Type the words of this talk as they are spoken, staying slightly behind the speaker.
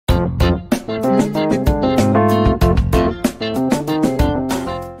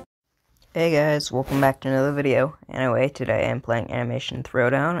Hey guys, welcome back to another video. Anyway, today I'm playing Animation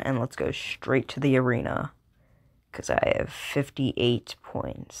Throwdown, and let's go straight to the arena. Because I have 58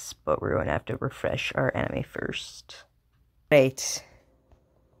 points, but we're going to have to refresh our enemy first. Wait.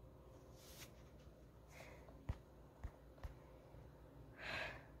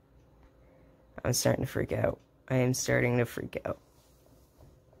 I'm starting to freak out. I am starting to freak out.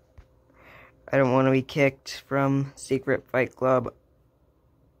 I don't want to be kicked from Secret Fight Club.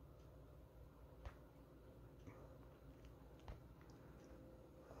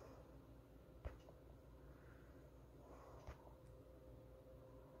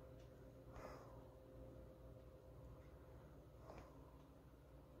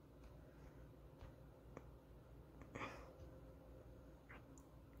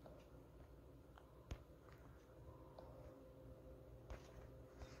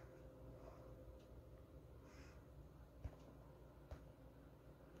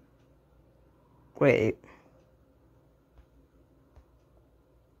 Wait.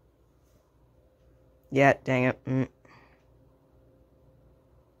 Yeah, dang it.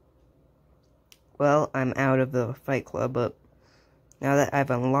 Well, I'm out of the Fight Club, but now that I've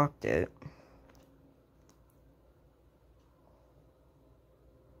unlocked it,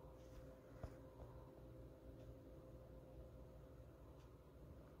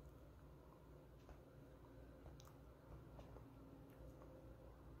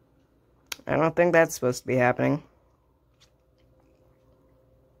 I don't think that's supposed to be happening.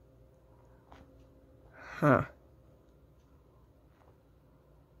 Huh.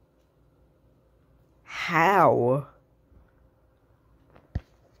 How?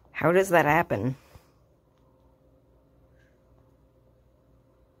 How does that happen?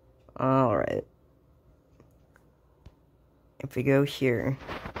 Alright. If we go here,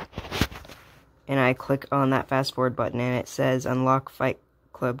 and I click on that fast forward button, and it says unlock Fight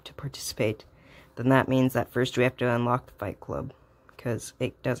Club to participate, then that means that first we have to unlock the Fight Club, because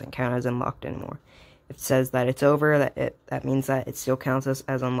it doesn't count as unlocked anymore. If it says that it's over, that means that it still counts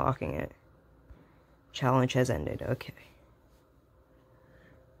as unlocking it. Challenge has ended. Okay.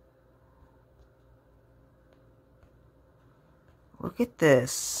 Look at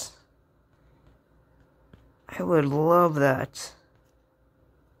this. I would love that.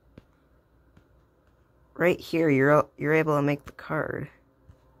 Right here, you're able to make the card.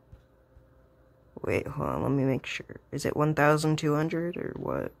 Wait, hold on, let me make sure. Is it 1,200 or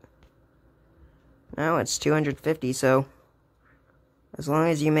what? No, it's 250, so as long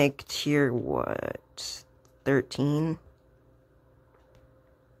as you make tier, what, 13?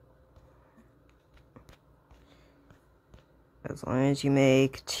 As long as you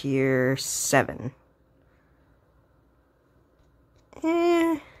make tier 7.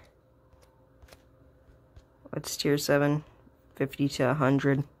 What's tier 7? 50 to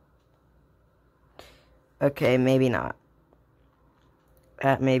 100. Okay, maybe not.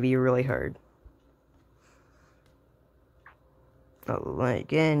 That may be really hard. Oh,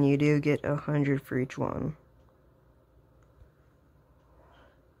 again, you do get 100 for each one.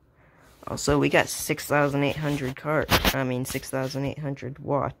 Also, we got 6,800 6,800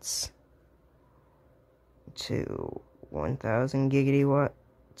 watts to 1,000 giggity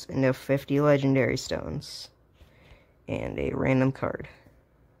watts into 50 legendary stones and a random card.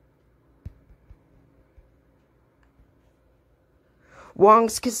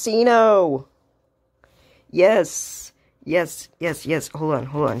 Wong's Casino! Yes! Yes. Hold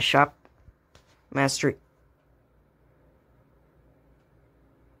on. Shop Mastery.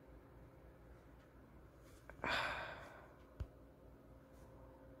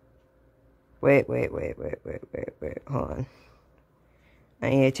 Wait. Hold on. I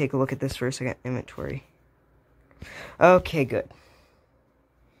need to take a look at this for a second. Inventory. Okay, good.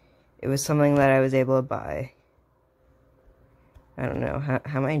 It was something that I was able to buy. I don't know.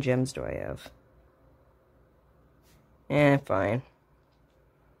 How many gems do I have? Fine.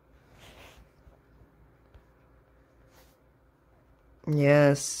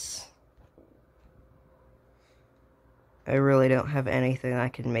 Yes. I really don't have anything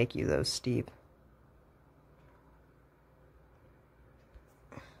that can make you those steep.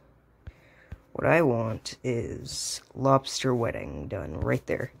 What I want is Lobster Wedding done right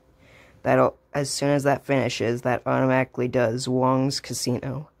there. That'll, as soon as that finishes, that automatically does Wong's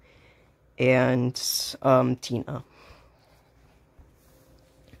Casino and Tina.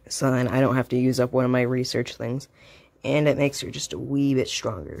 So then I don't have to use up one of my research things, and it makes her just a wee bit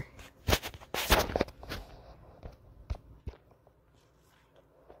stronger.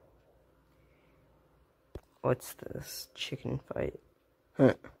 What's this? Chicken fight.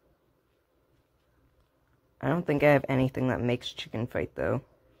 Huh. I don't think I have anything that makes chicken fight, though.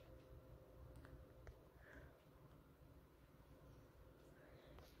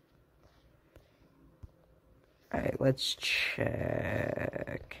 let's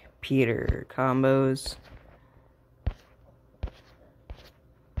check. Peter, combos.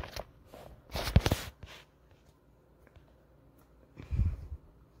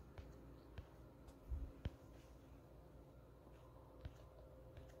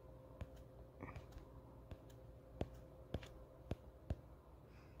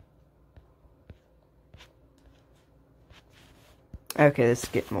 Okay, this is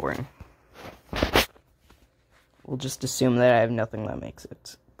getting boring. We'll just assume that I have nothing that makes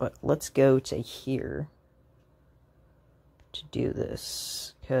it. But let's go to here to do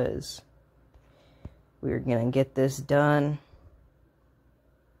this, because we're gonna get this done.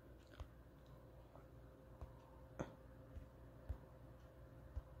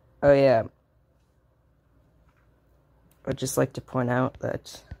 Oh yeah, I'd just like to point out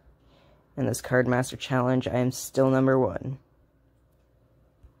that in this Card Master Challenge, I am still number 1.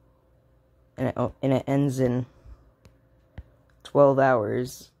 And it ends in 12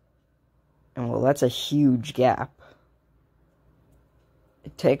 hours. And well, that's a huge gap.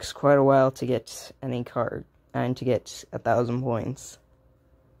 It takes quite a while to get any card and to get 1,000 points.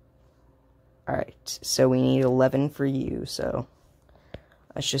 Alright, so we need 11 for you, so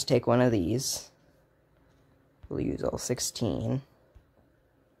let's just take one of these. We'll use all 16.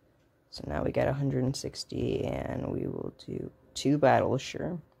 So now we got 160, and we will do 2 battles,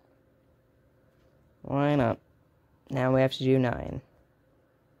 sure. Why not? Now we have to do 9.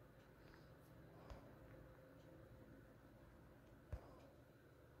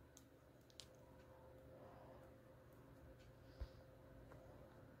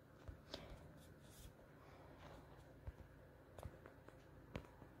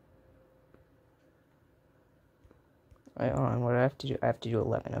 Wait, hold on, what do I have to do? I have to do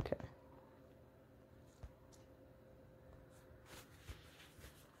 11, okay.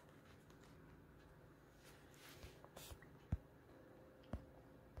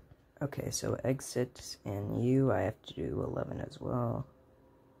 Okay, so exit and you, I have to do 11 as well.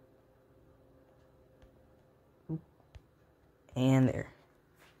 And there.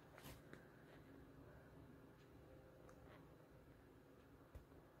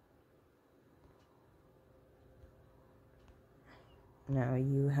 Now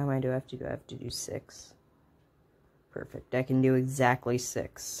you, how many do I have to do? I have to do 6. Perfect, I can do exactly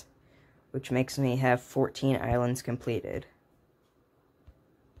 6. Which makes me have 14 islands completed.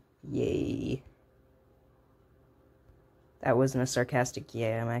 Yay. That wasn't a sarcastic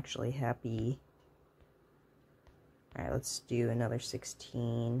yay, I'm actually happy. Alright, let's do another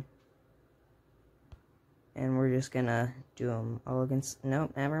 16. And we're just gonna do them all against...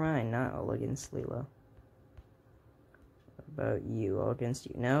 Nope, never mind, not all against Leela. What about you? All against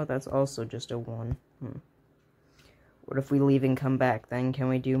you? No, that's also just a 1. What if we leave and come back? Then can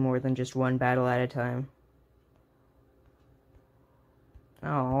we do more than just 1 battle at a time?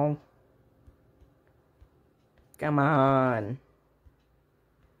 Oh. Come on.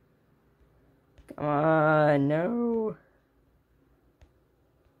 Come on, no.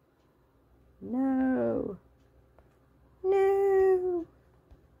 No. No.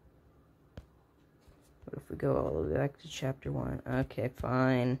 What if we go all the way back to chapter 1? Okay,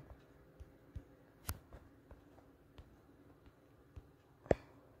 fine.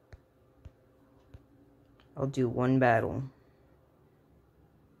 I'll do 1 battle.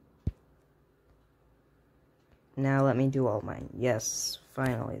 Now let me do all mine. Yes,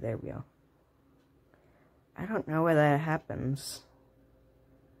 finally, there we go. I don't know where that happens.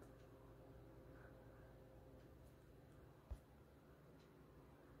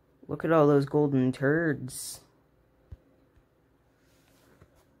 Look at all those golden turds.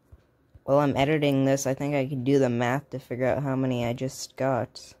 While I'm editing this, I think I can do the math to figure out how many I just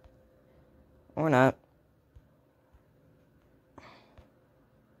got. Or not.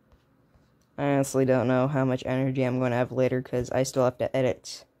 I honestly don't know how much energy I'm going to have later, because I still have to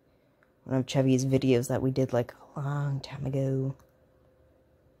edit one of Chevy's videos that we did like a long time ago.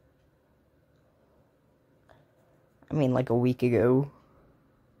 I mean, like a week ago.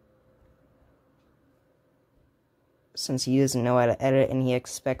 Since he doesn't know how to edit and he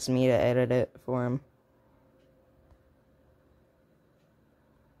expects me to edit it for him.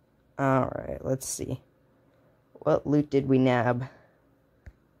 Alright, let's see. What loot did we nab?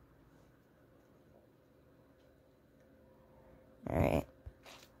 Alright.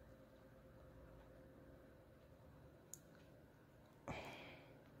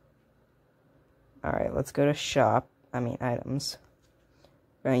 Alright, let's go to shop. Items.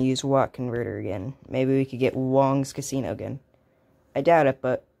 We're gonna use Watt Converter again. Maybe we could get Wong's Casino again. I doubt it,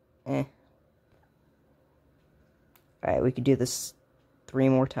 but eh. Alright, we could do this 3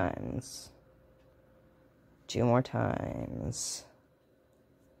 more times. 2 more times.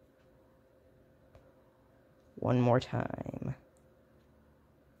 1 more time.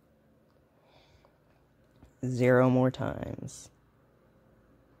 0 more times.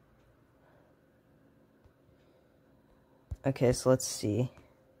 Okay, so let's see.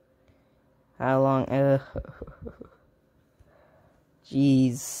 How long?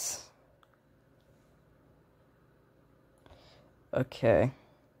 Jeez. Okay.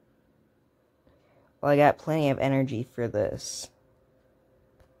 Well, I got plenty of energy for this.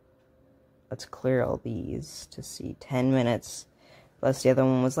 Let's clear all these to see. 10 minutes. Plus the other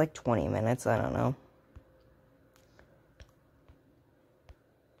one was like 20 minutes. I don't know.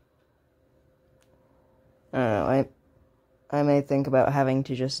 I don't know. I may think about having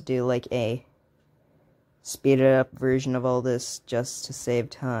to just do like a speeded up version of all this just to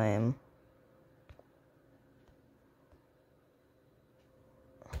save time.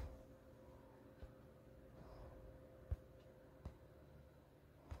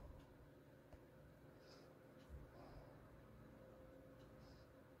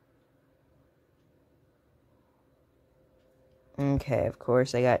 Okay, of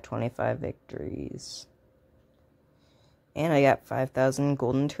course I got 25 victories. And I got 5,000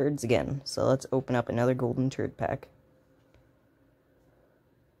 golden turds again. So let's open up another golden turd pack.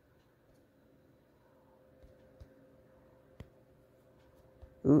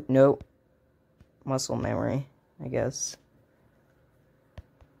 Ooh, nope. Muscle memory, I guess.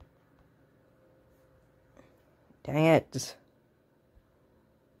 Dang it.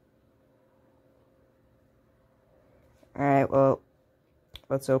 Alright, well,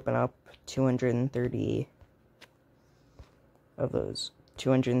 let's open up 230 of those.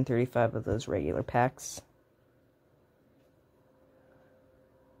 235 of those regular packs.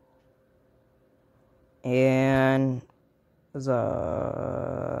 And done.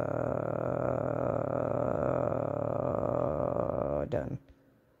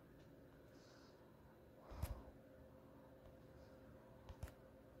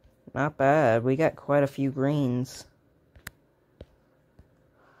 Not bad. We got quite a few greens.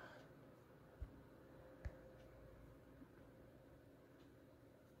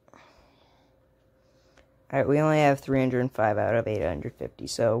 Alright, we only have 305 out of 850,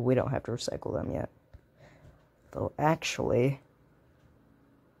 so we don't have to recycle them yet. Though, actually...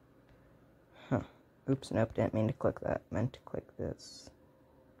 Oops, nope, didn't mean to click that. Meant to click this.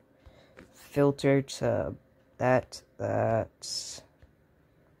 Filter to that,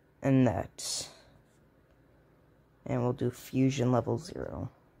 and that. And we'll do fusion level 0.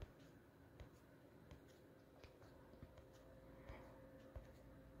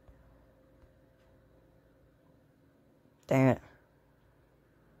 Dang it.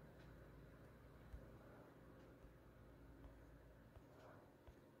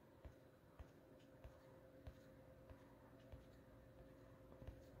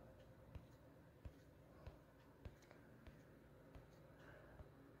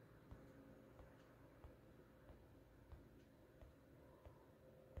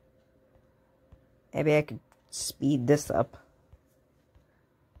 Maybe I could speed this up.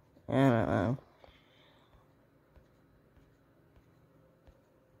 I don't know.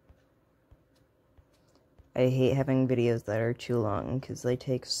 I hate having videos that are too long because they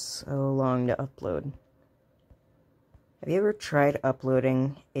take so long to upload. Have you ever tried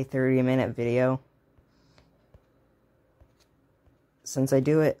uploading a 30-minute video? Since I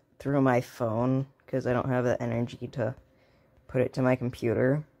do it through my phone, because I don't have the energy to put it to my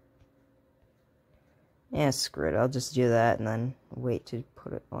computer. Yeah, screw it. I'll just do that and then wait to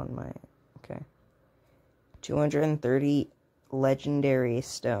put it on my... Okay. 230 legendary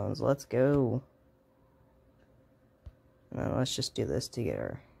stones. Let's go. And then let's just do this to get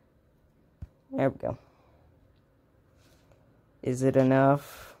our... There we go. Is it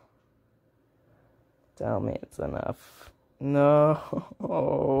enough? Tell me it's enough.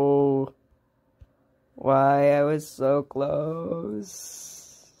 No. Why? I was so close.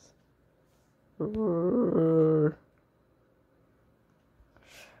 Alright,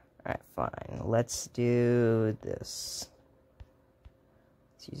 fine. Let's do this.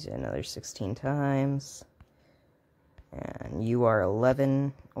 Let's use it another 16 times. And you are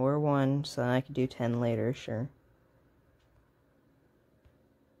 11 or 1, so I could do 10 later, sure.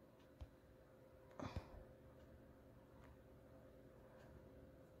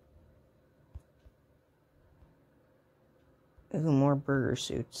 Ooh, more burger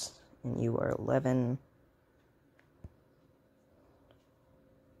suits. And you are 11.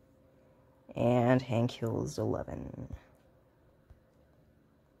 And Hank Hill is 11.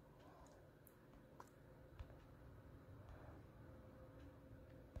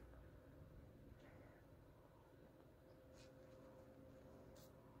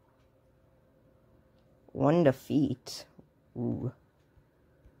 1 defeat. Ooh.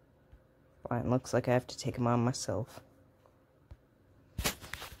 Fine, looks like I have to take him on myself.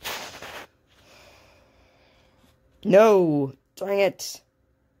 No! Dang it!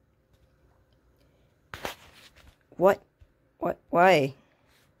 What? Why?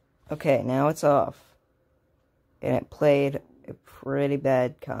 Okay, now it's off. And it played a pretty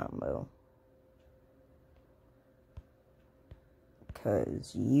bad combo.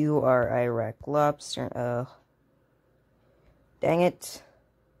 Because you are Iraq Lobster. Dang it.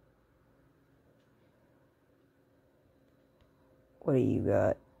 What do you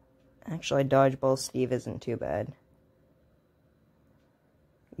got? Actually, Dodgeball Steve isn't too bad.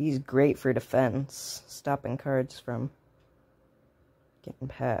 He's great for defense, stopping cards from getting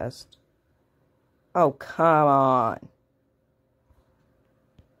past. Oh, come on.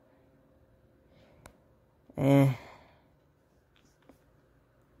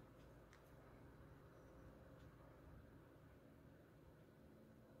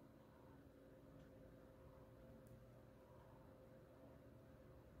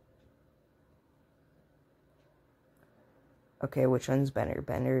 Okay, which one's better?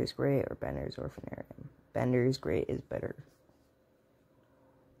 Bender is Great or Bender's Orphanarium? Bender's Great is better.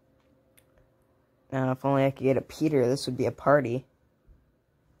 Now, if only I could get a Peter, this would be a party.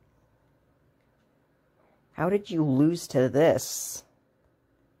 How did you lose to this?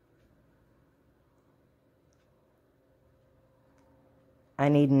 I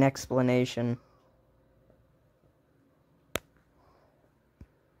need an explanation.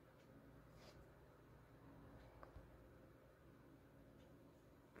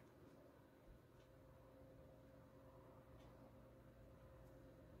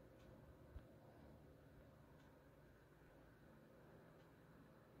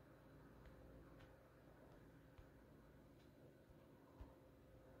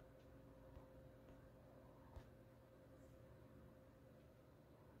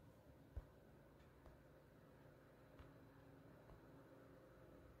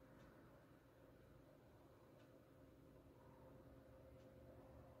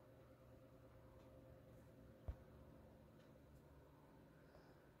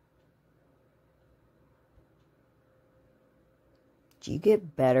 Do you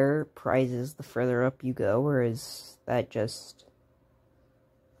get better prizes the further up you go, or is that just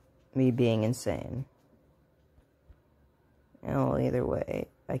me being insane? Well, either way,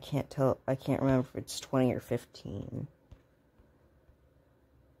 I can't remember if it's 20 or 15.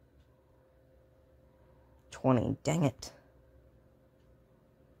 20, dang it.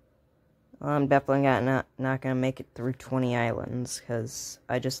 Well, I'm definitely not gonna make it through 20 islands, because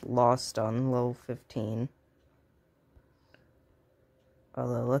I just lost on level 15.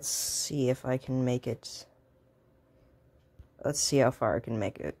 Although, let's see if I can make it. Let's see how far I can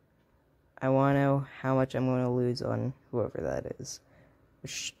make it. I want to know how much I'm going to lose on whoever that is.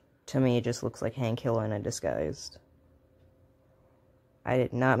 Which, to me, just looks like Hank Hill in a disguise. I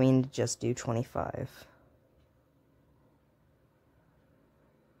did not mean to just do 25.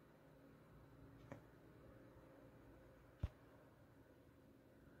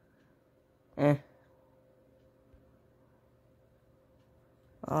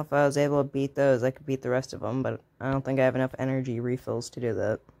 Well, if I was able to beat those, I could beat the rest of them, but I don't think I have enough energy refills to do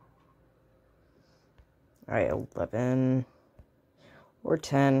that. Alright, 11 or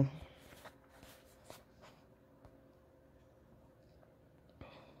 10.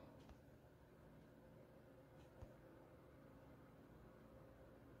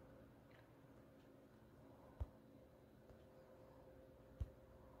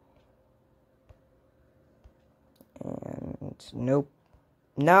 And nope.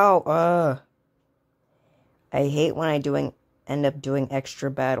 No, I hate when I end up doing extra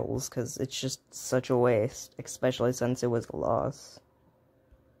battles, because it's just such a waste, especially since it was a loss.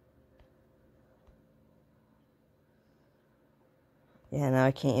 Yeah, now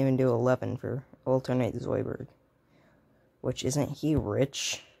I can't even do 11 for alternate Zoidberg. Which, isn't he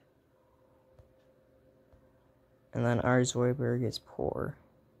rich? And then our Zoidberg is poor.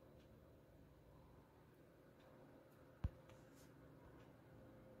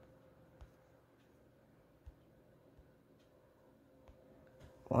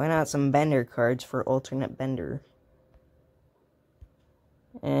 Why not some Bender cards for alternate Bender?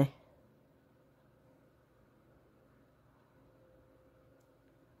 And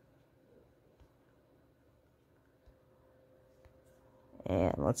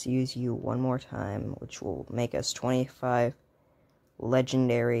let's use you one more time, which will make us 25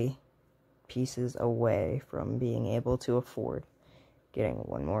 legendary pieces away from being able to afford getting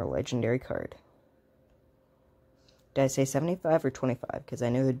one more legendary card. Did I say 75 or 25? Because I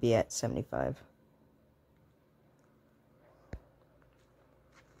knew it would be at 75.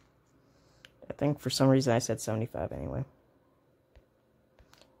 think for some reason I said 75 anyway.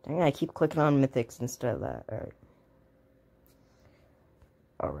 Dang it, I keep clicking on mythics instead of that. Alright.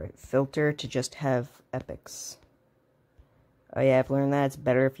 Alright, filter to just have epics. Oh yeah, I've learned that it's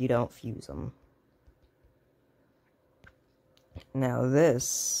better if you don't fuse them. Now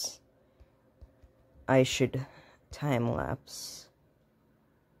this, I should time-lapse.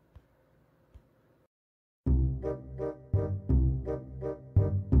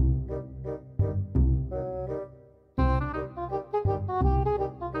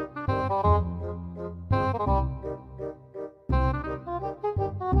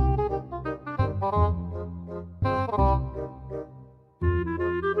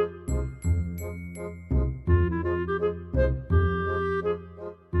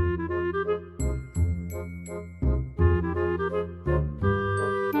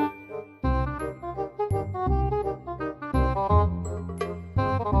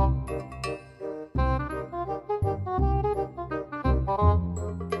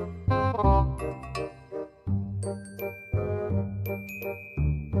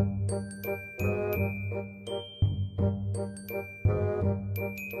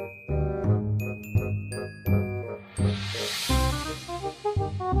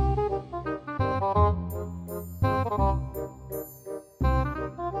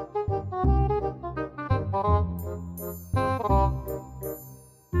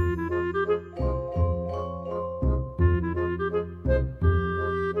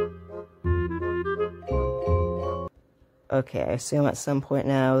 Okay, I assume at some point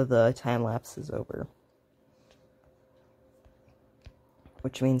now the time lapse is over.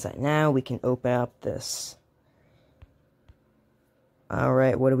 Which means that now we can open up this.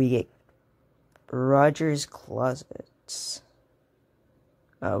 Alright, what do we get? Roger's closet.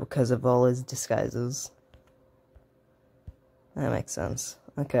 Oh, because of all his disguises. That makes sense.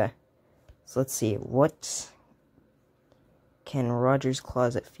 Okay. So let's see, what can Roger's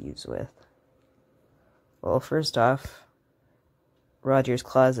closet fuse with? Well, first off, Roger's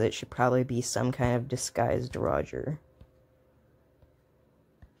closet should probably be some kind of disguised Roger.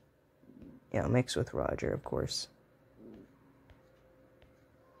 Yeah, mixed with Roger, of course.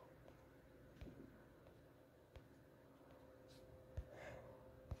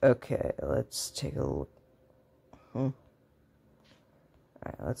 Okay, let's take a look. Alright,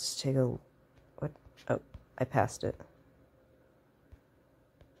 let's take a... What? Oh, I passed it.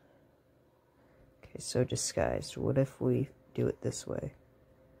 Okay, so disguised. What if we do it this way?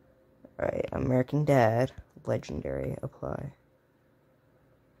 Alright, American Dad, legendary, apply.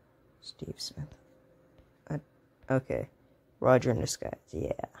 Steve Smith. Okay, Roger in disguise,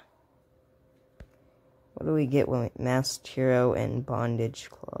 yeah. What do we get when we masked hero and bondage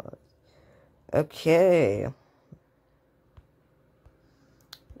clause? Okay.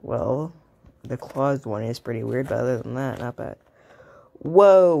 Well, the clause one is pretty weird, but other than that, not bad.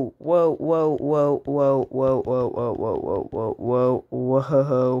 Whoa, whoa, whoa, whoa, whoa, whoa, whoa, whoa, whoa, whoa, whoa, whoa,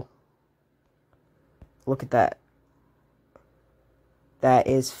 whoa. Look at that. That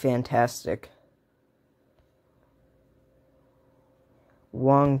is fantastic.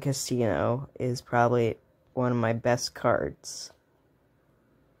 Wong Casino is probably one of my best cards.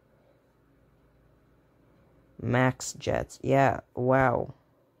 Max Jets. Yeah, wow.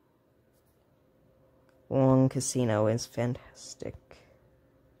 Wong Casino is fantastic.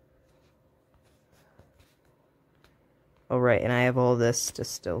 Alright, and I have all this to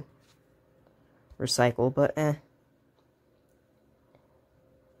still recycle, but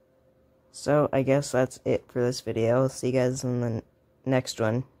So, I guess that's it for this video. I'll see you guys in the next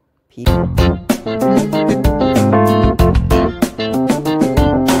one. Peace.